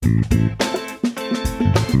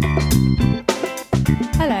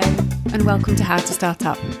Hello, and welcome to How to Start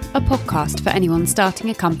Up, a podcast for anyone starting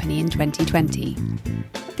a company in 2020.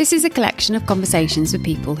 This is a collection of conversations with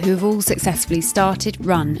people who have all successfully started,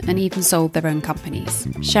 run, and even sold their own companies,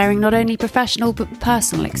 sharing not only professional but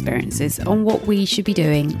personal experiences on what we should be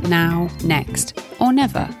doing now, next, or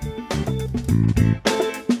never.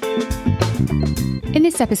 In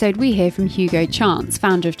this episode, we hear from Hugo Chance,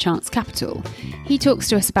 founder of Chance Capital. He talks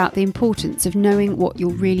to us about the importance of knowing what you're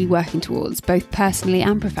really working towards, both personally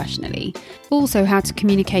and professionally. Also, how to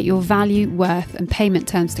communicate your value, worth, and payment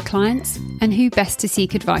terms to clients, and who best to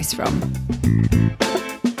seek advice from.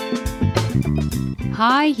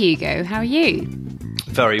 Hi, Hugo. How are you?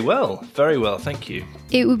 Very well, thank you.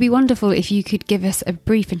 It would be wonderful if you could give us a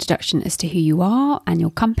brief introduction as to who you are and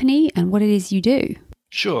your company and what it is you do.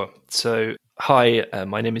 Sure. So, hi,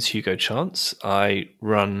 my name is Hugo Chance. I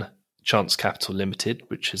run Chance Capital Limited,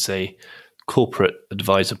 which is a corporate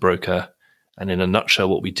advisor broker. And in a nutshell,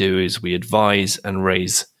 what we do is we advise and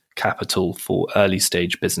raise capital for early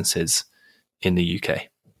stage businesses in the UK.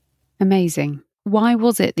 Amazing. Why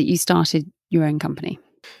was it that you started your own company?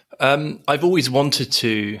 I've always wanted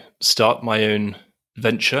to start my own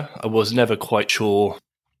venture. I was never quite sure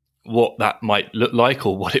what that might look like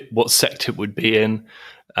or what sector it would be in.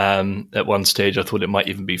 At one stage, I thought it might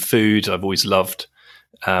even be food. I've always loved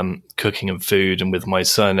cooking and food. And with my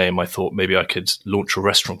surname, I thought maybe I could launch a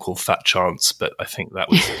restaurant called Fat Chance, but I think that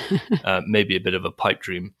was maybe a bit of a pipe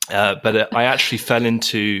dream. But I actually fell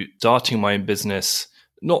into starting my own business,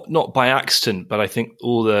 not by accident, but I think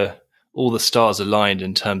all the stars aligned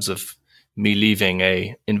in terms of me leaving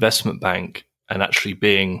a investment bank and actually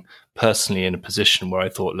being personally in a position where I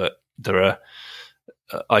thought, look,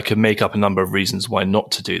 I could make up a number of reasons why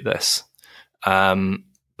not to do this. But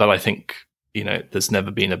I think, there's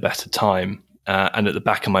never been a better time. And at the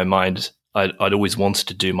back of my mind, I'd always wanted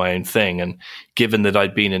to do my own thing. And given that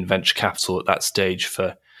I'd been in venture capital at that stage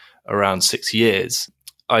for around 6 years,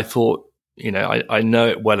 I thought, I know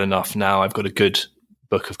it well enough now. I've got a good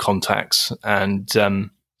book of contacts and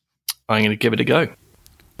I'm going to give it a go.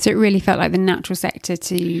 So it really felt like the natural sector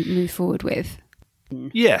to move forward with?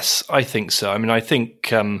 Yes, I think so. I mean, I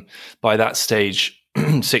think by that stage,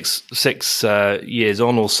 six years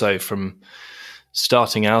on or so from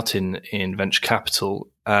starting out in venture capital,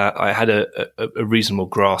 I had a reasonable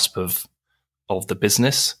grasp of the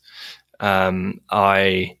business.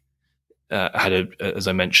 I had, as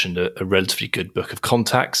I mentioned, a relatively good book of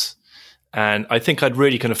contacts. And I think I'd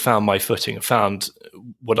really kind of found my footing, found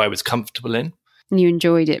what I was comfortable in. And you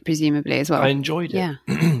enjoyed it, presumably, as well. I enjoyed it. Yeah.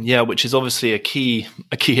 Yeah, which is obviously a key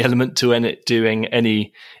element to doing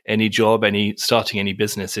any job, starting any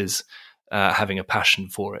business is having a passion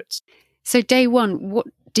for it. So day one, what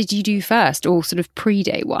did you do first, or sort of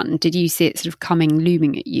pre-day one? Did you see it sort of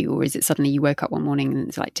looming at you, or is it suddenly you woke up one morning and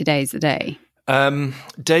it's like, today's the day?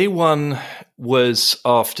 Day one was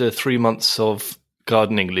after 3 months of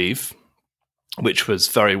gardening leave, which was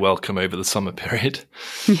very welcome over the summer period.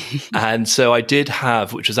 And so I did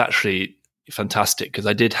have, which was actually fantastic, because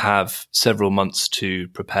I did have several months to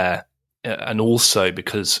prepare. And also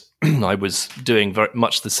because I was doing very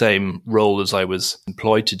much the same role as I was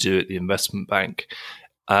employed to do at the investment bank,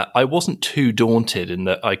 I wasn't too daunted in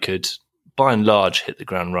that I could, by and large, hit the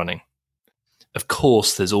ground running. Of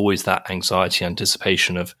course, there's always that anxiety,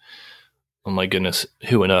 anticipation of, oh my goodness,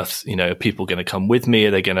 who on earth, are people going to come with me?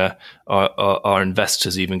 Are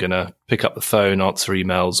investors even going to pick up the phone, answer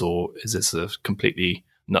emails, or is this a completely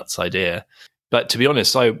nuts idea? But to be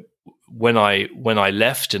honest, when I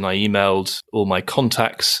left and I emailed all my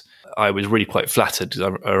contacts, I was really quite flattered.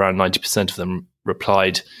 Around 90% of them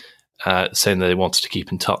replied saying that they wanted to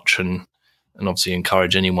keep in touch, and obviously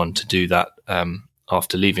encourage anyone to do that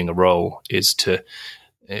after leaving a role is to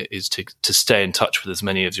stay in touch with as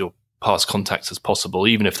many of your past contacts as possible,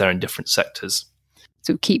 even if they're in different sectors.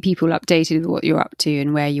 So keep people updated with what you're up to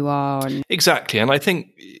and where you are. Exactly. And I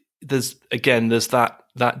think there's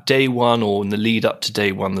that day one, or in the lead up to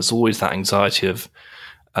day one, there's always that anxiety of,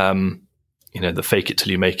 the fake it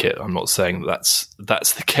till you make it. I'm not saying that's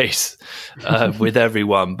the case with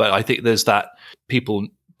everyone, but I think there's that people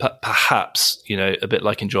perhaps, a bit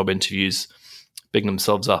like in job interviews, bigging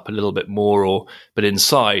themselves up a little bit more, but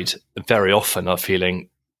inside very often are feeling,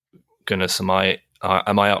 goodness, am I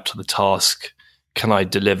up to the task? Can I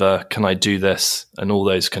deliver? Can I do this? And all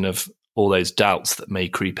those doubts that may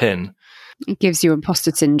creep in. It gives your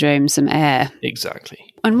imposter syndrome some air. Exactly.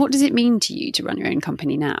 And what does it mean to you to run your own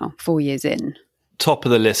company now, 4 years in? Top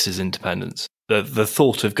of the list is independence. The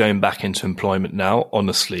thought of going back into employment now,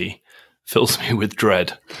 honestly, fills me with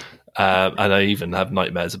dread. And I even have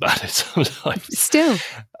nightmares about it sometimes. Still.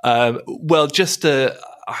 Well,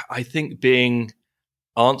 I think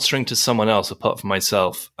answering to someone else apart from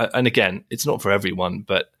myself, and again, it's not for everyone,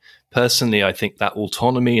 but personally, I think that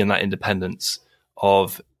autonomy and that independence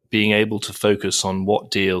of being able to focus on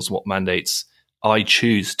what deals, what mandates I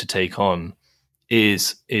choose to take on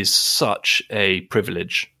is such a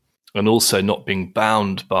privilege. And also not being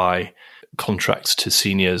bound by contracts to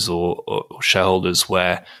seniors or shareholders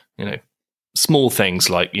where, small things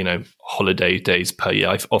like, holiday days per year.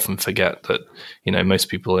 I often forget that, most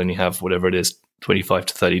people only have whatever it is, 25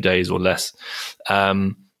 to 30 days or less.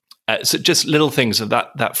 So just little things of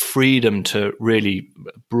that freedom to really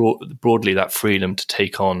broadly, that freedom to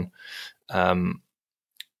take on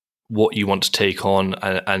what you want to take on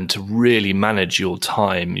and to really manage your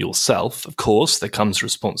time yourself. Of course, there comes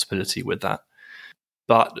responsibility with that,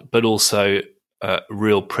 but also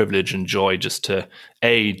real privilege and joy just to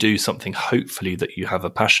do something hopefully that you have a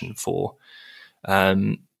passion for.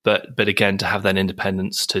 But again, to have that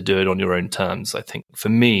independence to do it on your own terms, I think for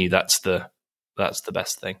me, that's the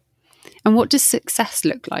best thing. And what does success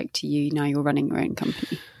look like to you now you're running your own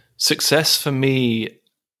company? Success for me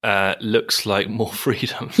looks like more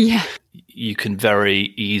freedom. Yeah. You can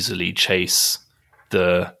very easily chase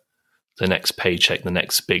the next paycheck, the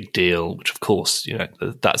next big deal, which of course,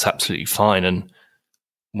 that's absolutely fine. And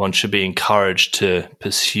one should be encouraged to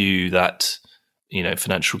pursue that,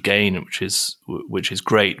 financial gain, which is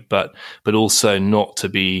great, but also not to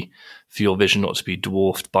be, for your vision, not to be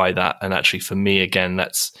dwarfed by that. And actually for me, again,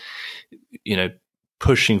 that's,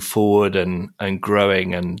 pushing forward and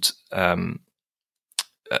growing and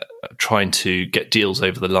trying to get deals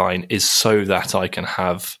over the line is so that I can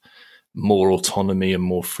have more autonomy and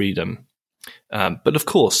more freedom. But of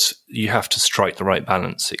course, you have to strike the right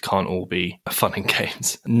balance. It can't all be fun and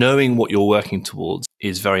games. Knowing what you're working towards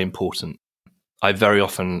is very important. I very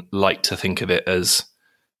often like to think of it as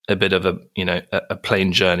a bit of a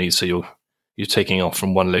plane journey. So you're taking off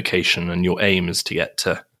from one location and your aim is to get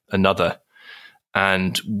to another.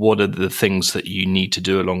 And what are the things that you need to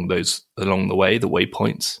do along the way, the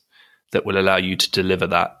waypoints that will allow you to deliver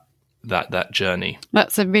that journey?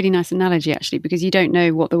 That's a really nice analogy, actually, because you don't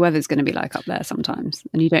know what the weather's going to be like up there sometimes,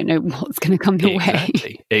 and you don't know what's going to come your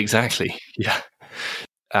way. Exactly. Yeah.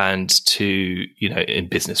 And to, in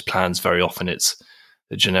business plans, very often it's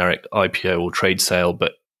a generic IPO or trade sale,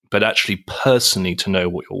 but actually personally to know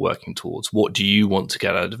what you're working towards. What do you want to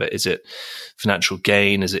get out of it? Is it financial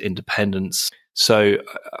gain? Is it independence? So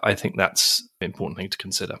I think that's an important thing to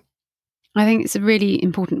consider. I think it's a really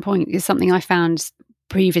important point. It's something I found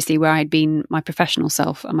previously where I'd been my professional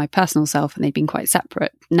self and my personal self, and they'd been quite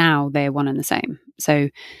separate. Now they're one and the same. So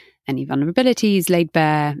any vulnerabilities laid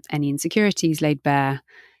bare, any insecurities laid bare,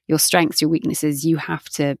 your strengths, your weaknesses, you have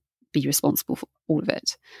to be responsible for all of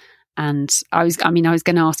it. And I was going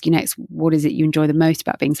to ask you next, what is it you enjoy the most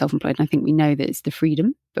about being self-employed? And I think we know that it's the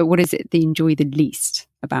freedom, but what is it that you enjoy the least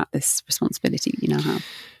about this responsibility you now have?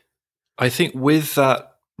 I think with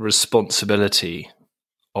that responsibility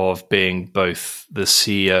of being both the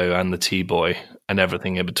CEO and the T-boy and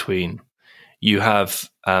everything in between, you have,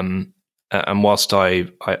 and whilst I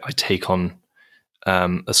take on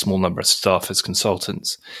a small number of staff as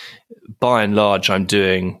consultants, by and large, I'm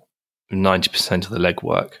doing 90% of the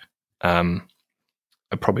legwork.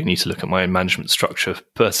 I probably need to look at my own management structure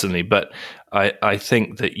personally, but I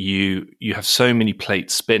think that you have so many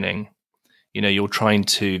plates spinning. You're trying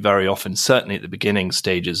to very often, certainly at the beginning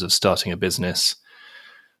stages of starting a business,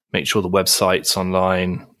 make sure the website's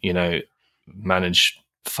online, manage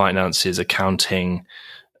finances, accounting,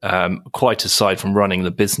 quite aside from running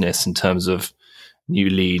the business in terms of new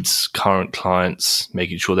leads, current clients,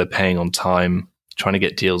 making sure they're paying on time, trying to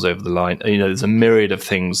get deals over the line. There's a myriad of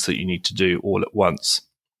things that you need to do all at once.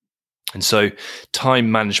 And so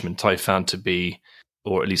time management I found to be,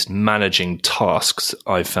 or at least managing tasks,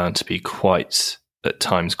 I found to be at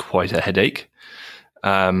times quite a headache.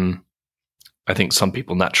 I think some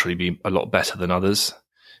people naturally be a lot better than others.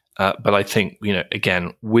 But I think,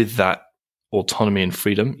 again, with that autonomy and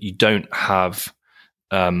freedom, you don't have,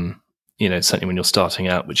 certainly when you're starting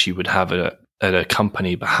out, which you would have at a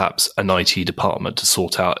company, perhaps an IT department to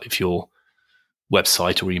sort out if your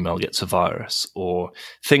website or email gets a virus or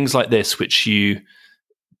things like this, which you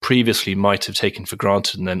previously might have taken for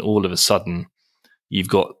granted. And then all of a sudden you've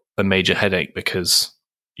got a major headache because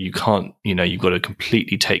you can't, you've got to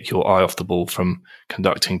completely take your eye off the ball from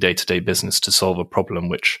conducting day-to-day business to solve a problem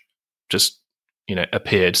which just,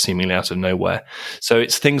 appeared seemingly out of nowhere. So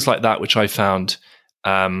it's things like that which I found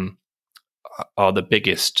are the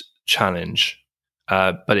biggest challenge.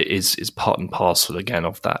 but it is part and parcel again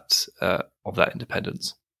of that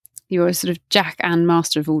independence. You're a sort of jack and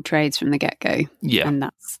master of all trades from the get-go. Yeah. And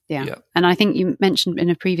that's, yeah. And I think you mentioned in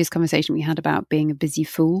a previous conversation we had about being a busy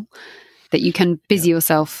fool, that you can busy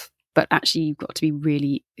yourself, but actually you've got to be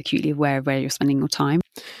really acutely aware of where you're spending your time.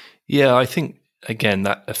 Yeah, I think, again,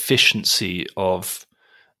 that efficiency of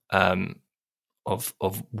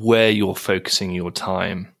where you're focusing your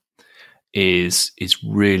time is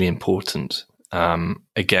really important.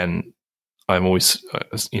 Again, I'm always,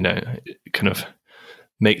 it kind of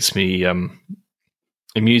makes me,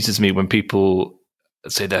 amuses me when people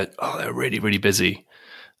say that, they're really, really busy.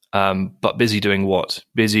 But busy doing what?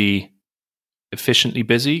 Busy, efficiently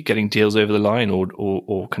busy, getting deals over the line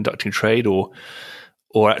or conducting trade, or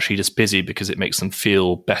actually just busy because it makes them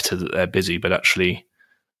feel better that they're busy, but actually,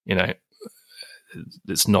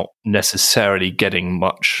 it's not necessarily getting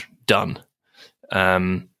much done.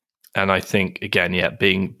 And I think, again,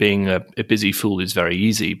 being a busy fool is very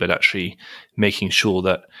easy, but actually making sure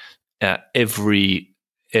that every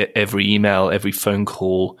email, every phone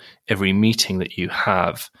call, every meeting that you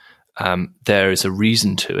have, there is a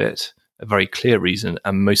reason to it, a very clear reason,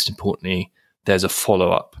 and most importantly, there's a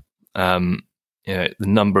follow-up. The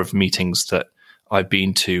number of meetings that I've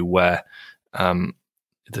been to where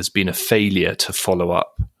there's been a failure to follow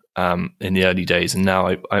up in the early days, and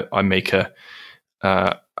now I make a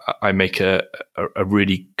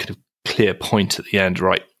really kind of clear point at the end,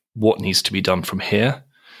 right? What needs to be done from here,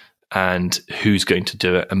 and who's going to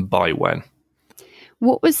do it, and by when.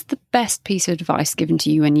 What was the best piece of advice given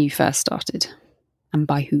to you when you first started, and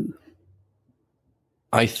by who?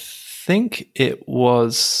 I think it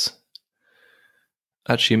was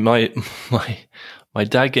actually my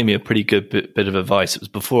dad gave me a pretty good bit of advice. It was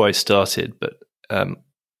before I started, but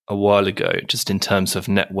a while ago, just in terms of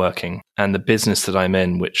networking and the business that I'm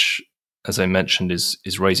in, which, as I mentioned,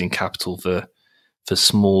 is raising capital for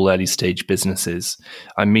small early stage businesses.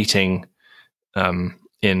 I'm meeting in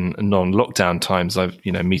non-lockdown times. I've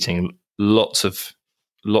meeting lots of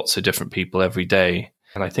different people every day,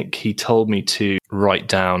 and I think he told me to write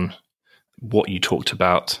down what you talked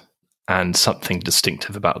about and something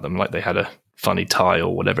distinctive about them, like they had a funny tie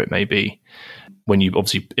or whatever it may be. When you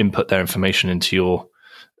obviously input their information into your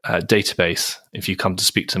database, if you come to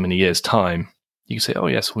speak to them in a year's time, you can say, oh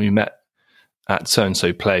yes, we met at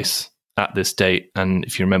so-and-so place at this date, and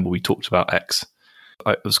if you remember, we talked about X.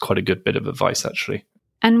 It was quite a good bit of advice, actually.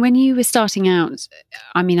 And when you were starting out,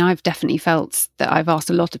 I mean, I've definitely felt that I've asked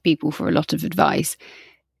a lot of people for a lot of advice.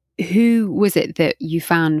 Who was it that you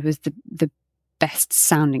found was the best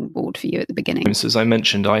sounding board for you at the beginning? As I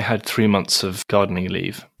mentioned, I had 3 months of gardening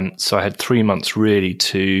leave. So I had 3 months really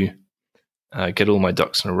to get all my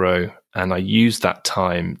ducks in a row. And I used that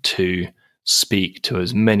time to speak to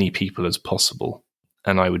as many people as possible.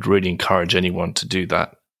 And I would really encourage anyone to do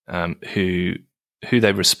that, who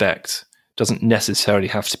they respect. Doesn't necessarily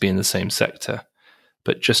have to be in the same sector,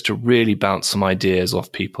 but just to really bounce some ideas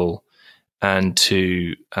off people and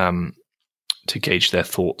to gauge their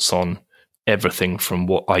thoughts on everything from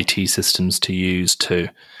what IT systems to use to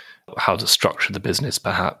how to structure the business,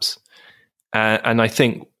 perhaps. And I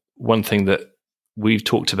think one thing that we've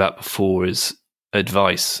talked about before is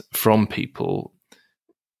advice from people.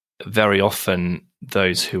 Very often,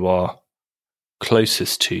 those who are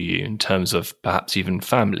closest to you in terms of perhaps even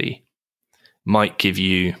family might give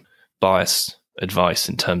you biased advice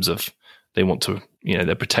in terms of they want to,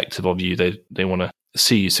 they're protective of you. They want to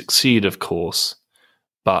see you succeed, of course.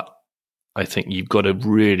 But I think you've got to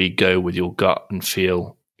really go with your gut and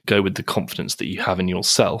go with the confidence that you have in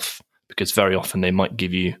yourself, because very often they might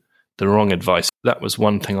give you the wrong advice. That was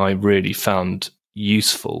one thing I really found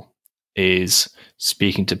useful, is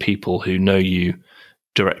speaking to people who know you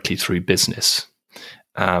directly through business,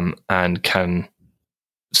 and can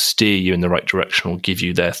steer you in the right direction or give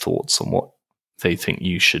you their thoughts on what they think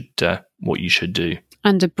you should do.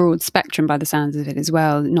 And a broad spectrum by the sounds of it as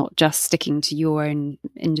well, not just sticking to your own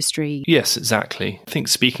industry. Yes, exactly. I think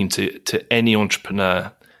speaking to any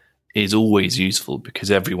entrepreneur is always useful, because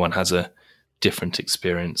everyone has a different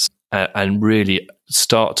experience, and really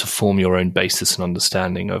start to form your own basis and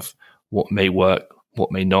understanding of what may work,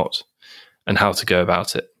 what may not, and how to go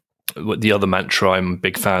about it. The other mantra I'm a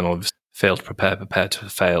big fan of is fail to prepare, prepare to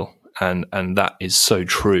fail. And that is so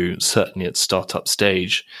true, certainly at startup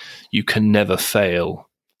stage. You can never fail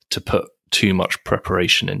to put too much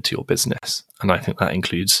preparation into your business. And I think that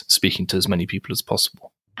includes speaking to as many people as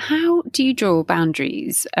possible. How do you draw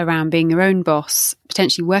boundaries around being your own boss,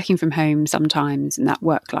 potentially working from home sometimes, and that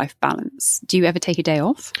work-life balance? Do you ever take a day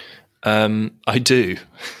off? I do.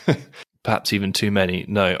 Perhaps even too many.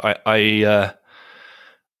 No,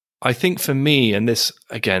 I think for me, and this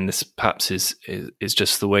perhaps is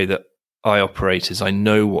just the way that I operate, is I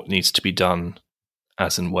know what needs to be done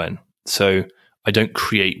as and when. So I don't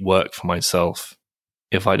create work for myself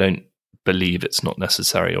if I don't believe it's not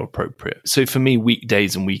necessary or appropriate. So for me,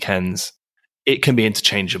 weekdays and weekends, it can be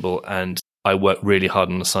interchangeable, and I work really hard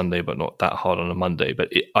on a Sunday, but not that hard on a Monday.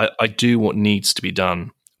 But I do what needs to be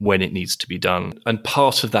done when it needs to be done. And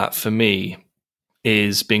part of that for me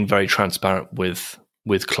is being very transparent with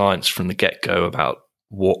clients from the get-go about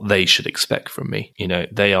what they should expect from me. You know,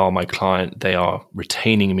 they are my client. They are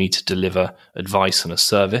retaining me to deliver advice and a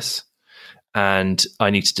service, and I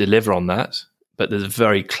need to deliver on that. But there's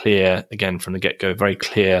very clear, again, from the get-go, very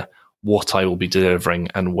clear what I will be delivering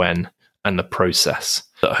and when, and the process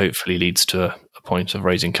that hopefully leads to a point of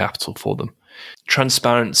raising capital for them.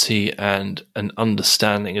 Transparency and an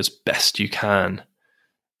understanding as best you can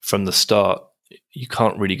from the start, you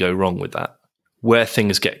can't really go wrong with that. Where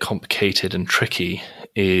things get complicated and tricky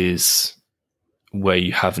is where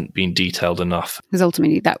you haven't been detailed enough. Because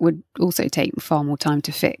ultimately that would also take far more time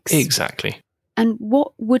to fix. Exactly. And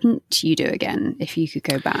what wouldn't you do again if you could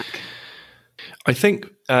go back? I think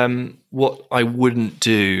what I wouldn't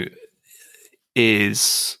do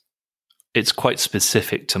is, it's quite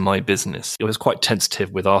specific to my business. I was quite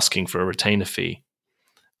tentative with asking for a retainer fee.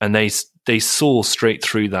 And they saw straight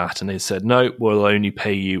through that, and they said, no, we'll only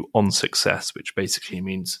pay you on success, which basically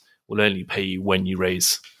means we'll only pay you when you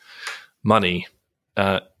raise money.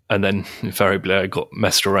 And then invariably I got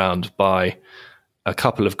messed around by a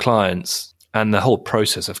couple of clients, and the whole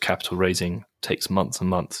process of capital raising takes months and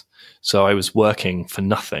months. So I was working for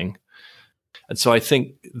nothing. And so I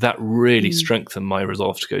think that really strengthened my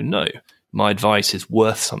resolve to go, no, my advice is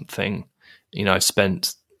worth something. You know, I've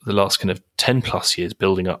spent the last kind of 10 plus years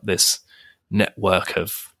building up this network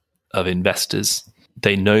of investors.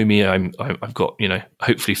 They know me. I've got, you know,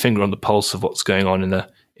 hopefully finger on the pulse of what's going on in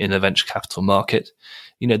the venture capital market.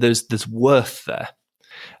 You know, there's worth there.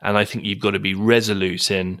 And I think you've got to be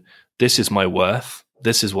resolute in, this is my worth.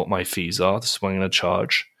 This is what my fees are. This is what I'm going to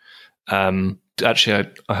charge. Actually,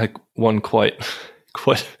 I had one quite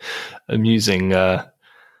amusing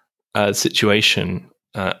situation,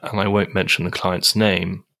 and I won't mention the client's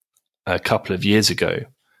name, a couple of years ago,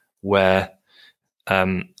 where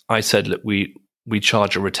I said, look, we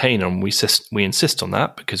charge a retainer, and we insist on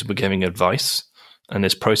that because we're giving advice, and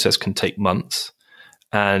this process can take months,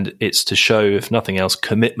 and it's to show, if nothing else,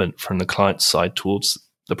 commitment from the client's side towards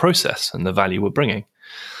the process and the value we're bringing.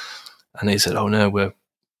 And they said, oh no, we're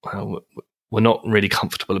not really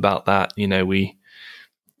comfortable about that. You know, we'd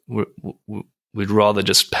rather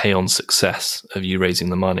just pay on success of you raising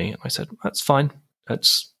the money. And I said, that's fine.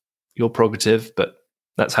 That's your prerogative, but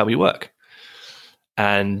that's how we work.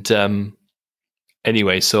 And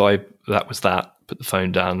anyway, so that was that. Put the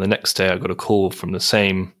phone down. The next day I got a call from the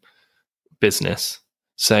same business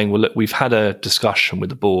saying, well, look, we've had a discussion with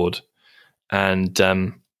the board, and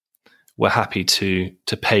we're happy to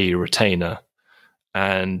pay you a retainer.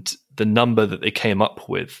 And the number that they came up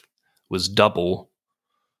with was double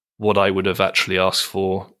what I would have actually asked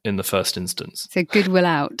for in the first instance. So goodwill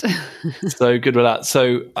out. So goodwill out.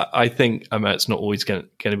 So I think, I mean, it's not always going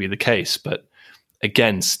to be the case, but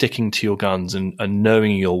again, sticking to your guns and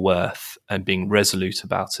knowing your worth and being resolute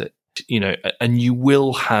about it, you know, and you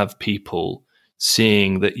will have people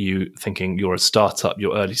seeing that you thinking you're a startup,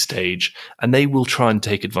 you're early stage, and they will try and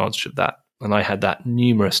take advantage of that. And I had that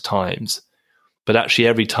numerous times, but actually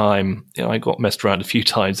every time, you know, I got messed around a few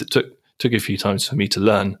times. It took a few times for me to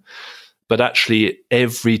learn, but actually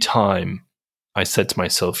every time I said to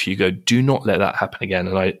myself, Hugo, do not let that happen again.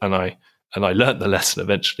 And I learned the lesson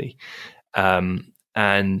eventually.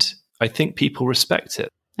 And I think people respect it.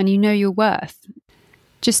 And you know your worth.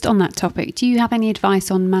 Just on that topic, do you have any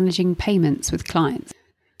advice on managing payments with clients?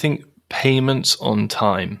 I think payments on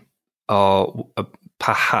time are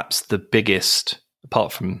perhaps the biggest,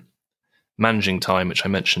 apart from managing time, which I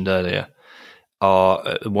mentioned earlier,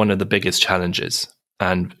 are one of the biggest challenges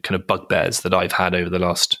and kind of bugbears that I've had over the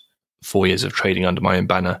last 4 years of trading under my own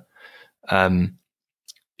banner.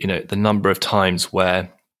 You know, the number of times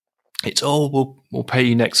where it's, oh, we'll pay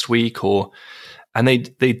you next week, and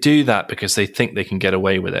they do that because they think they can get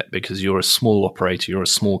away with it because you're a small operator, you're a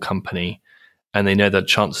small company, and they know that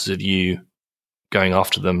chances of you going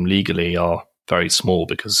after them legally are very small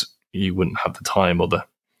because you wouldn't have the time or the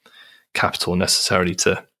capital necessarily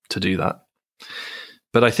to do that.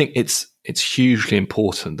 But I think it's hugely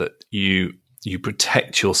important that you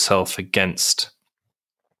protect yourself against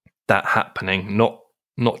that happening,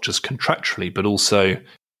 not just contractually, but also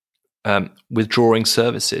withdrawing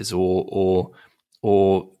services or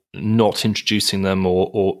not introducing them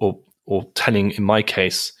or telling, in my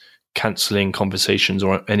case, cancelling conversations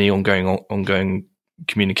or any ongoing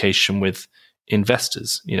communication with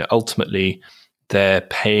investors. Ultimately, they're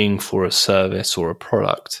paying for a service or a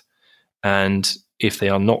product, and if they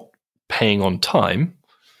are not paying on time,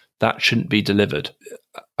 that shouldn't be delivered.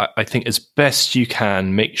 I think as best you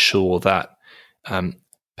can, make sure that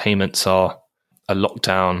payments are locked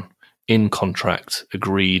down in contract,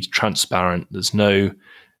 agreed, transparent. There's no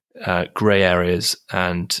grey areas,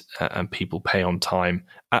 and people pay on time,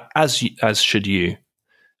 as should you.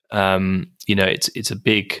 It's a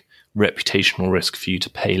big reputational risk for you to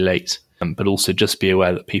pay late, but also just be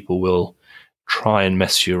aware that people will try and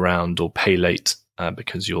mess you around or pay late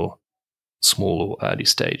because you're small or early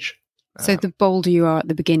stage. So the bolder you are at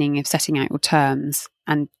the beginning of setting out your terms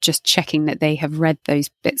and just checking that they have read those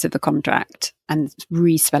bits of the contract and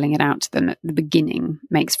re-spelling it out to them at the beginning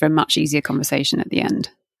makes for a much easier conversation at the end.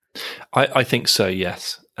 I think so,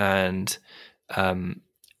 yes. And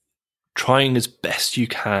trying as best you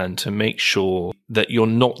can to make sure that you're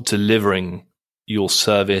not delivering your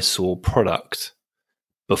service or product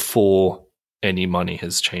before any money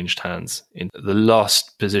has changed hands. In the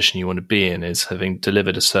last position you want to be in is having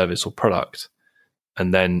delivered a service or product,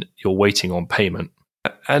 and then you're waiting on payment.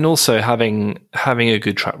 And also having a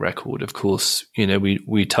good track record. Of course,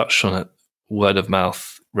 we touched on it, word of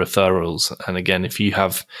mouth referrals. And again, if you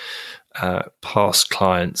have past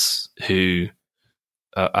clients who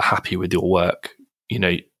are happy with your work,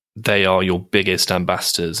 they are your biggest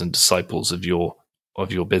ambassadors and disciples of your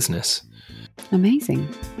business. Amazing.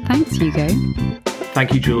 Thanks, Hugo.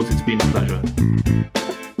 Thank you, Jules. It's been a pleasure.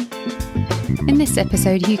 In this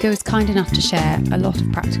episode, Hugo was kind enough to share a lot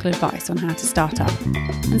of practical advice on how to start up.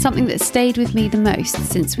 And something that stayed with me the most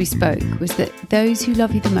since we spoke was that those who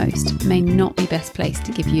love you the most may not be best placed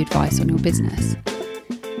to give you advice on your business.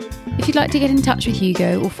 If you'd like to get in touch with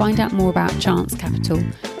Hugo or find out more about Chance Capital,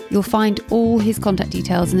 you'll find all his contact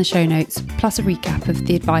details in the show notes, plus a recap of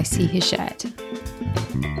the advice he has shared.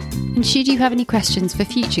 And should you have any questions for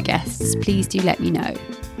future guests, please do let me know.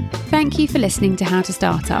 Thank you for listening to How to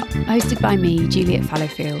Start Up, hosted by me, Juliet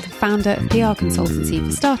Fallowfield, founder of PR consultancy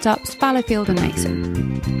for startups Fallowfield &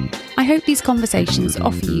 Mason. I hope these conversations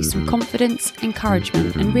offer you some confidence,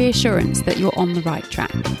 encouragement and reassurance that you're on the right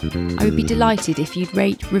track. I would be delighted if you'd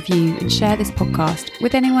rate, review and share this podcast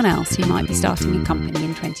with anyone else who might be starting a company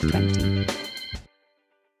in 2020.